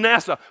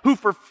 Manasseh, who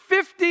for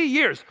 50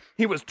 years,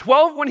 he was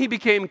 12 when he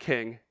became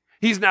king.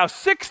 He's now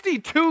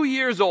 62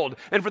 years old,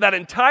 and for that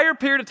entire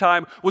period of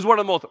time was one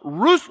of the most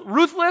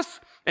ruthless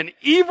and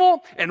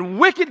evil and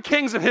wicked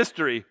kings of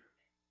history.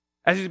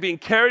 As he's being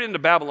carried into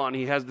Babylon,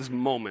 he has this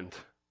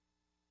moment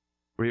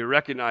where he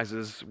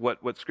recognizes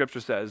what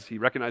Scripture says. He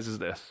recognizes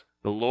this: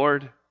 the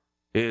Lord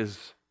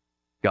is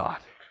God.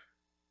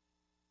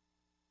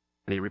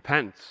 And he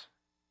repents.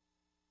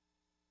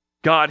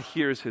 God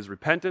hears his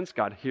repentance.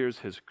 God hears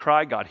his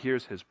cry. God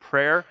hears his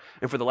prayer.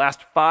 And for the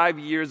last 5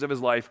 years of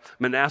his life,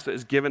 Manasseh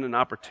is given an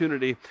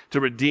opportunity to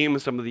redeem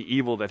some of the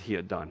evil that he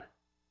had done.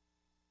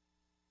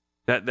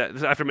 That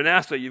after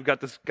Manasseh, you've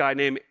got this guy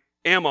named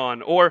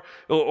Ammon or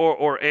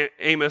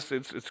Amos.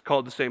 It's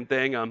called the same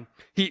thing.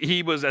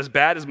 He was as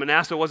bad as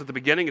Manasseh was at the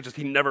beginning. It's just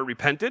he never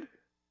repented.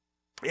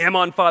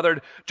 Ammon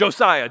fathered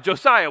Josiah.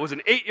 Josiah was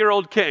an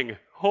 8-year-old king.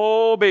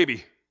 Oh,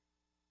 baby.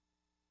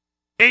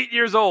 8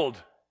 years old.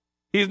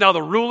 He's now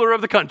the ruler of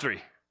the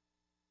country.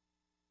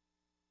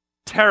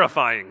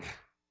 Terrifying.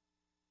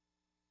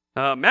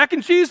 Mac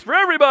and cheese for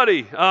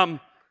everybody.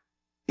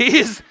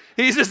 He's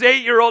this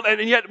 8-year-old,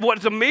 and yet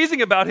what's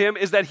amazing about him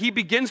is that he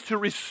begins to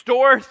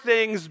restore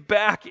things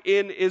back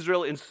in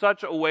Israel in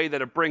such a way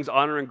that it brings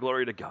honor and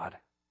glory to God.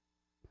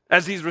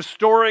 As he's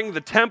restoring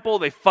the temple,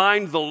 they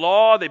find the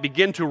law. They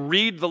begin to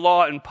read the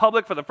law in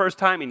public for the first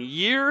time in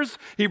years.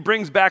 He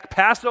brings back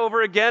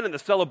Passover again and the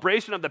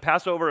celebration of the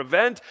Passover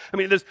event. I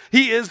mean,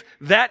 he is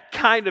that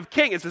kind of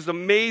king. It's this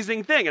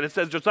amazing thing. And it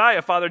says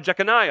Josiah fathered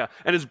Jeconiah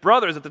and his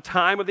brothers at the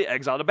time of the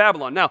exile to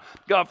Babylon. Now,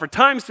 for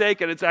time's sake,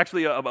 and it's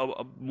actually a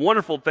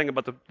wonderful thing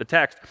about the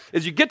text,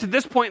 is you get to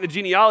this point in the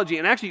genealogy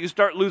and actually you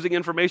start losing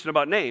information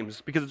about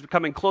names because it's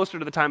becoming closer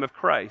to the time of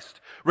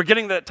Christ. We're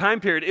getting that time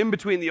period in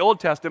between the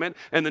Old Testament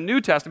and the New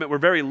Testament where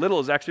very little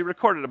is actually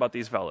recorded about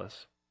these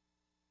fellas.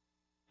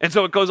 And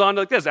so it goes on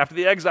like this. After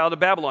the exile to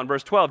Babylon,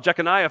 verse 12,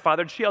 Jeconiah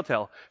fathered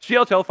Shealtiel.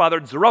 Shealtiel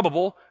fathered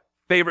Zerubbabel,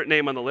 favorite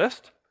name on the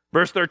list.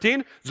 Verse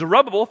 13,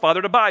 Zerubbabel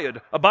fathered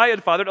Abiud.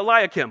 Abiud fathered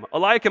Eliakim.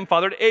 Eliakim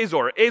fathered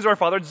Azor. Azor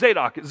fathered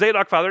Zadok.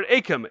 Zadok fathered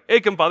Achim.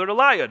 Achim fathered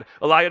Eliud.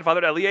 Eliud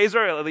fathered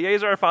Eleazar.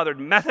 Eleazar fathered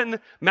Methan.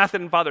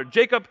 Methan fathered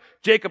Jacob.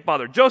 Jacob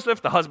fathered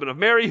Joseph, the husband of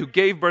Mary, who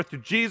gave birth to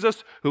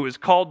Jesus, who is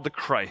called the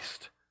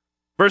Christ.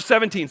 Verse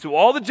 17, so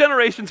all the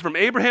generations from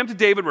Abraham to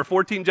David were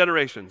 14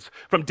 generations.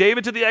 From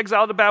David to the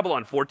exile to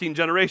Babylon, 14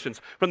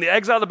 generations. From the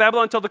exile to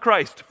Babylon till the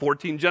Christ,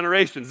 14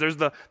 generations. There's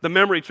the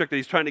memory trick that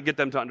he's trying to get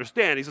them to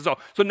understand. He says,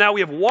 so now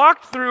we have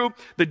walked through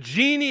the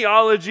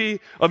genealogy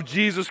of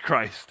Jesus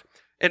Christ.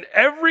 And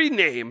every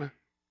name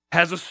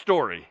has a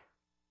story.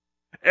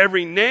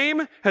 Every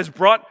name has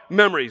brought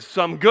memories,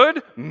 some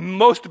good,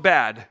 most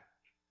bad.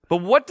 But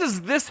what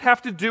does this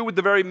have to do with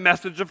the very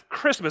message of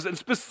Christmas? And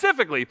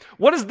specifically,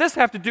 what does this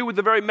have to do with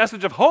the very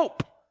message of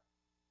hope?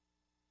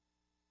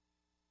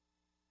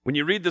 When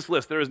you read this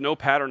list, there is no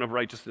pattern of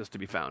righteousness to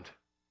be found.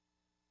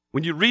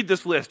 When you read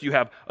this list, you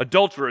have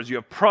adulterers, you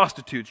have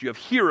prostitutes, you have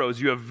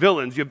heroes, you have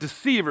villains, you have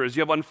deceivers,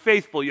 you have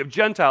unfaithful, you have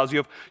Gentiles,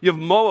 you have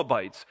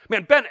Moabites.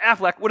 Man, Ben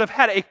Affleck would have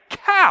had a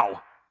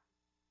cow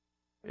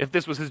if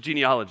this was his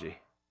genealogy.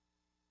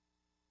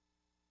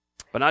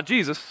 But not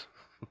Jesus,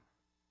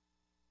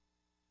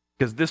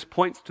 because this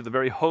points to the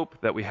very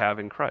hope that we have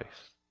in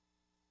Christ.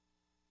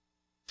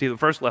 See, the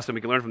first lesson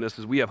we can learn from this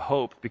is we have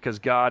hope because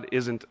God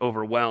isn't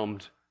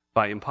overwhelmed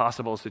by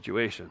impossible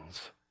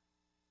situations.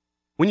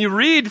 When you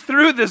read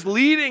through this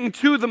leading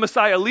to the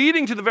Messiah,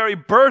 leading to the very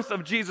birth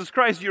of Jesus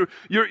Christ, you're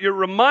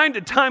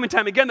reminded time and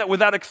time again that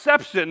without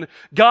exception,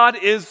 God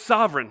is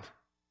sovereign.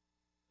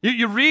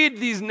 You read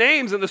these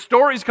names and the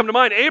stories come to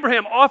mind.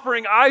 Abraham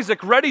offering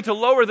Isaac, ready to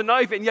lower the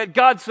knife, and yet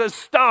God says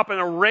stop,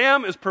 and a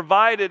ram is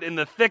provided in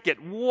the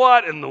thicket.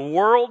 What in the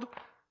world?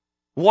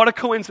 What a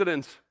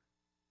coincidence.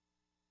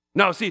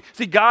 No, see,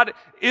 God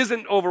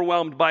isn't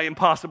overwhelmed by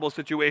impossible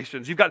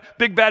situations. You've got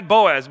big bad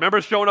Boaz,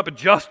 remember, showing up at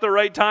just the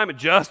right time, at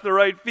just the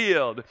right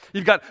field.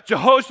 You've got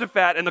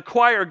Jehoshaphat and the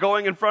choir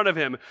going in front of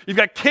him. You've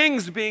got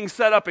kings being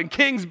set up and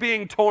kings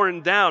being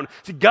torn down.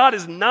 See, God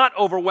is not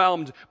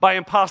overwhelmed by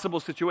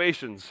impossible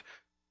situations.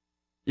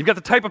 You've got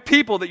the type of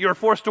people that you're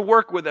forced to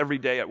work with every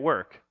day at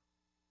work.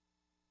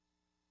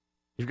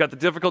 You've got the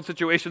difficult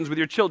situations with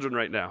your children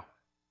right now.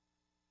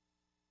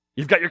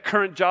 You've got your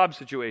current job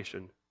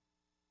situation.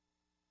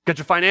 Got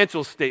your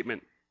financial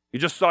statement. You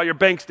just saw your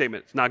bank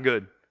statement. It's not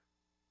good.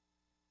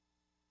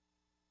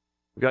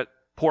 You've got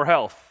poor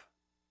health.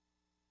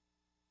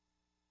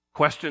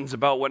 Questions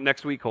about what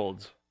next week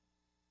holds.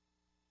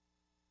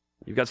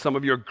 You've got some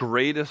of your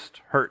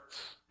greatest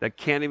hurts that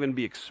can't even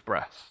be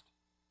expressed.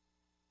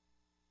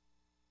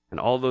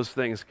 And all those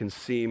things can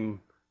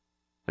seem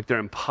like they're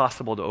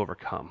impossible to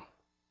overcome.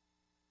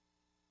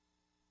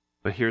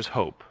 But here's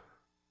hope.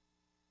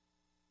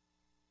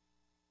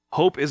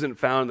 Hope isn't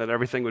found that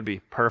everything would be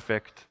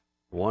perfect,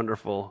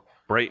 wonderful,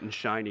 bright and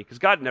shiny, because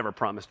God never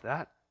promised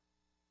that.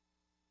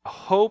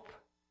 Hope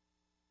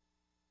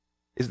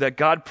is that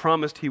God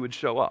promised he would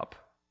show up.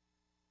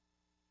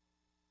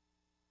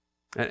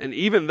 And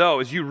even though,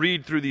 as you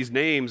read through these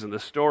names and the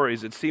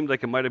stories, it seemed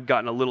like it might have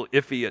gotten a little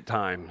iffy at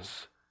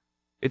times,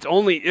 it's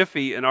only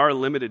iffy in our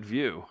limited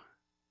view.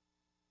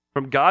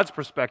 From God's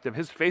perspective,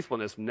 his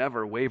faithfulness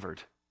never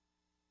wavered.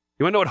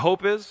 You want to know what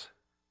hope is?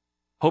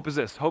 Hope is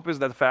this. Hope is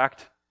the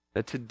fact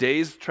that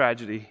today's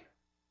tragedy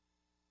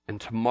and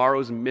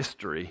tomorrow's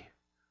mystery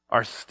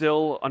are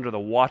still under the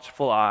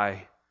watchful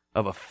eye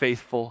of a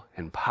faithful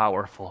and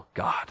powerful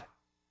God.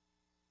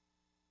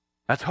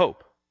 That's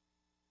hope.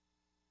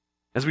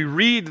 As we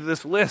read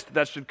this list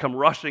that should come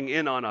rushing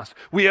in on us,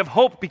 we have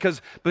hope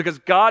because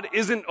God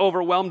isn't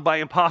overwhelmed by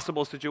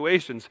impossible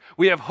situations.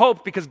 We have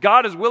hope because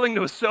God is willing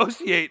to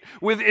associate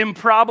with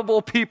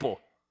improbable people.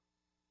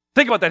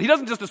 Think about that. He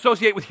doesn't just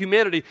associate with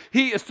humanity.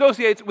 He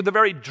associates with the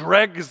very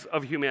dregs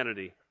of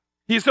humanity.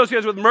 He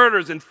associates with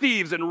murderers and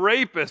thieves and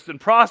rapists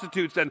and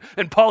prostitutes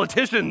and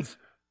politicians.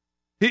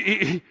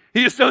 He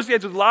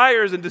associates with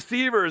liars and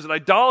deceivers and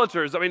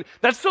idolaters. I mean,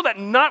 that's so that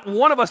not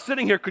one of us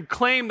sitting here could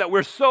claim that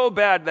we're so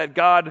bad that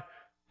God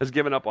has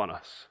given up on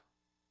us.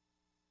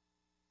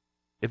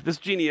 If this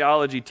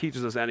genealogy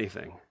teaches us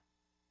anything,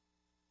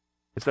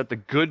 it's that the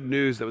good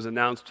news that was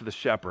announced to the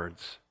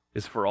shepherds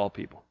is for all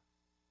people.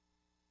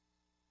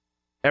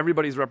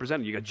 Everybody's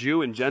represented. You got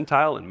Jew and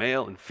Gentile and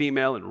male and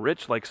female and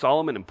rich like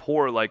Solomon and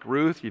poor like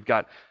Ruth. You've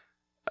got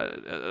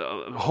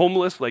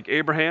homeless like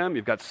Abraham.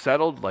 You've got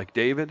settled like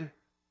David.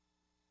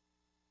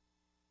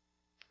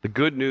 The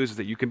good news is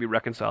that you can be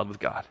reconciled with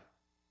God.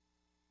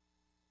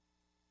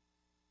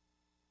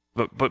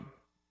 And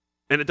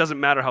it doesn't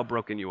matter how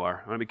broken you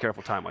are. I want to be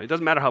careful time-wise. It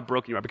doesn't matter how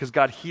broken you are because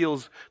God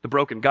heals the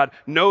broken. God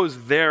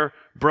knows their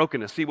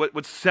brokenness. See,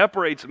 what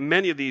separates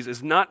many of these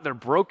is not their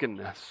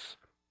brokenness.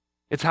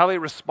 It's how they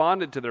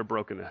responded to their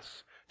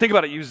brokenness. Think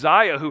about it.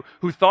 Uzziah,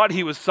 who thought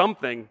he was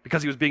something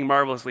because he was being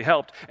marvelously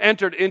helped,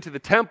 entered into the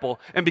temple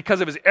and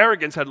because of his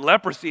arrogance had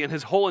leprosy and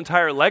his whole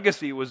entire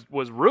legacy was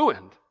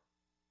ruined.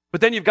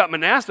 But then you've got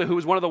Manasseh, who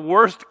was one of the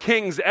worst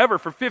kings ever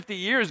for 50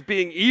 years,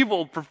 being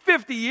evil for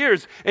 50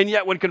 years, and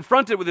yet when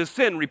confronted with his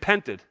sin,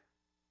 repented.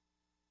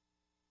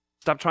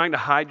 Stop trying to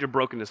hide your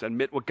brokenness.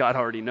 Admit what God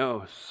already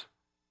knows.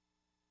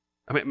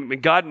 I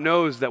mean, God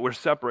knows that we're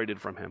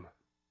separated from him.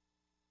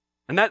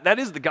 And that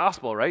is the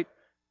gospel, right?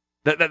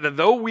 That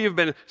though we have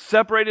been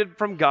separated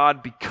from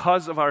God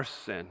because of our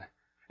sin,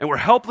 and we're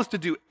helpless to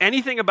do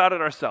anything about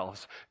it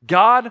ourselves,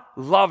 God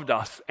loved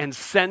us and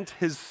sent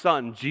his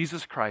son,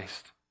 Jesus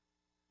Christ,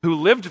 who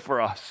lived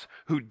for us,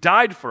 who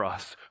died for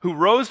us, who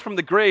rose from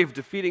the grave,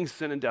 defeating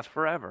sin and death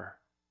forever.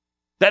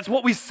 That's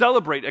what we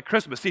celebrate at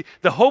Christmas. See,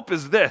 the hope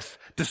is this.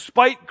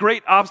 Despite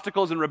great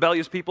obstacles and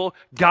rebellious people,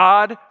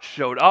 God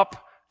showed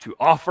up to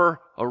offer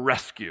a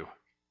rescue.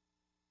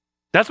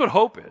 That's what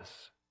hope is.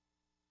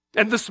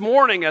 And this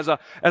morning, as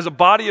a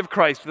body of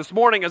Christ, this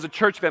morning as a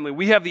church family,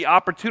 we have the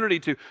opportunity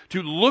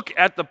to look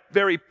at the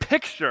very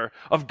picture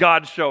of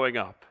God showing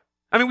up.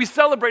 I mean, we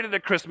celebrated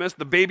at Christmas,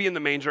 the baby in the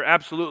manger,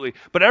 absolutely.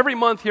 But every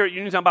month here at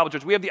Uniontown Bible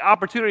Church, we have the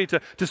opportunity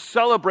to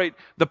celebrate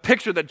the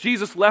picture that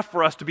Jesus left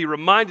for us, to be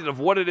reminded of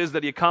what it is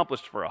that he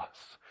accomplished for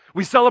us.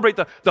 We celebrate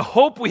the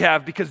hope we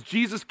have because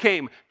Jesus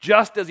came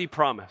just as he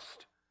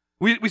promised.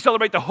 We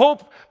celebrate the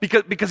hope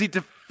because he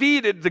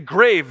defeated the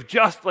grave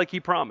just like he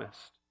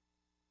promised.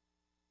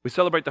 We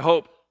celebrate the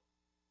hope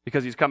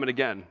because he's coming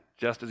again,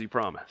 just as he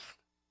promised,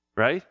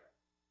 right?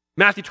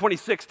 Matthew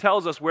 26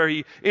 tells us where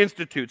he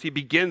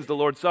begins the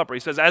Lord's Supper.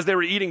 He says, as they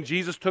were eating,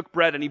 Jesus took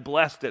bread and he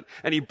blessed it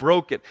and he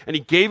broke it and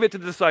he gave it to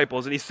the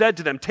disciples and he said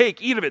to them,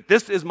 take, eat of it,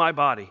 this is my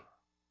body.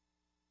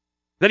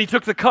 Then he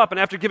took the cup and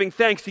after giving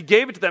thanks, he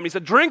gave it to them. He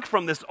said, drink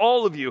from this,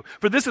 all of you,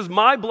 for this is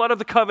my blood of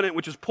the covenant,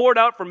 which is poured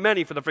out for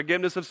many for the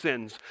forgiveness of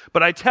sins.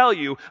 But I tell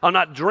you, I'll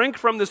not drink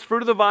from this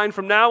fruit of the vine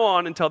from now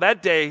on until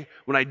that day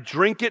when I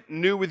drink it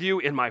new with you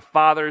in my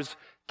Father's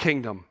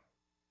kingdom.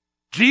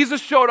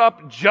 Jesus showed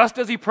up just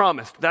as he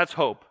promised. That's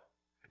hope.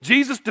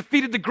 Jesus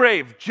defeated the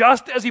grave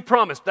just as he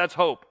promised. That's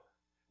hope.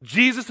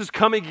 Jesus is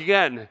coming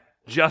again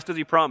just as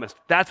he promised.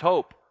 That's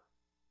hope.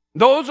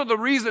 Those are the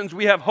reasons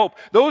we have hope.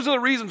 Those are the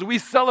reasons we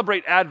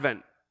celebrate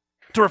Advent,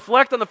 to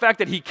reflect on the fact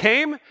that he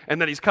came and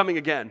that he's coming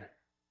again.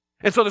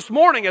 And so this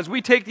morning, as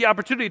we take the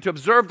opportunity to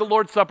observe the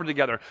Lord's Supper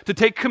together, to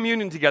take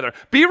communion together,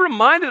 be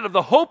reminded of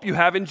the hope you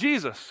have in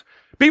Jesus.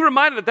 Be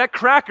reminded that that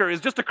cracker is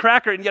just a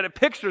cracker, and yet it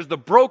pictures the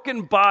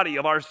broken body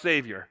of our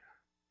Savior.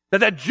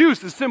 That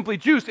juice is simply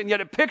juice, and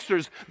yet it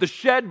pictures the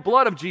shed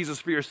blood of Jesus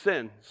for your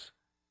sins.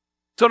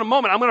 So in a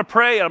moment, I'm going to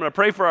pray, and I'm going to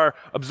pray for our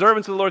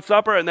observance of the Lord's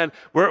Supper, and then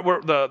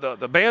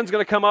the band's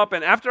going to come up,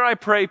 and after I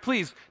pray,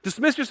 please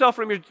dismiss yourself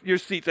from your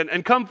seats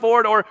and come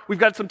forward, or we've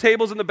got some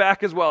tables in the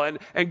back as well,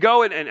 and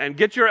go and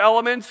get your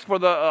elements for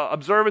the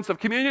observance of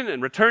communion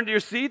and return to your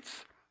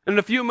seats. And in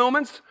a few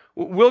moments,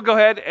 we'll go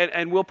ahead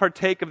and we'll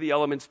partake of the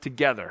elements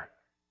together.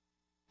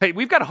 Hey,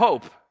 we've got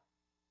hope,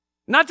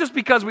 not just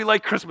because we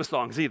like Christmas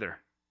songs either.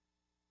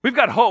 We've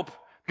got hope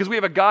because we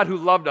have a God who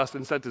loved us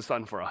and sent his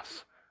son for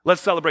us.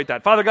 Let's celebrate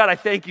that. Father God, I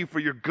thank you for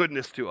your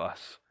goodness to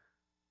us.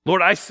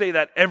 Lord, I say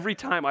that every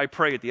time I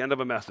pray at the end of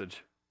a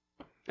message.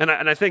 And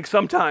I think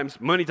sometimes,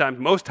 many times,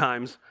 most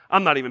times,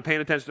 I'm not even paying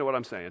attention to what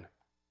I'm saying.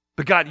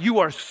 But God, you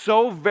are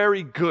so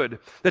very good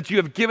that you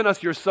have given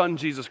us your son,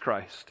 Jesus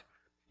Christ.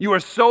 You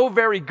are so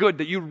very good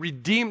that you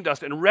redeemed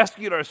us and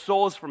rescued our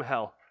souls from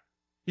hell.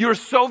 You are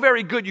so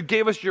very good you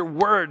gave us your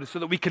word so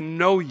that we can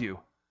know you.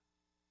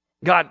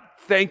 God,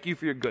 thank you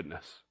for your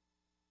goodness.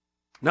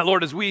 Now,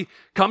 Lord, as we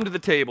come to the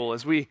table,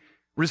 as we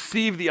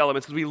receive the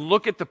elements, as we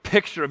look at the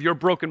picture of your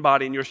broken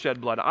body and your shed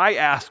blood, I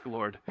ask,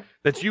 Lord,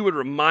 that you would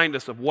remind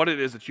us of what it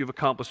is that you've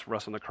accomplished for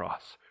us on the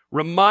cross.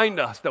 Remind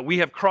us that we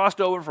have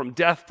crossed over from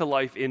death to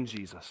life in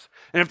Jesus.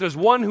 And if there's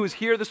one who is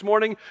here this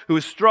morning who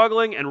is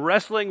struggling and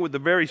wrestling with the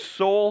very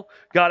soul,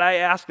 God, I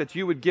ask that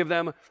you would give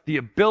them the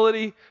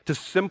ability to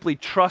simply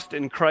trust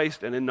in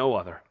Christ and in no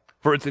other.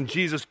 For it's in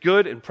Jesus'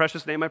 good and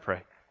precious name I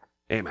pray.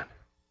 Amen.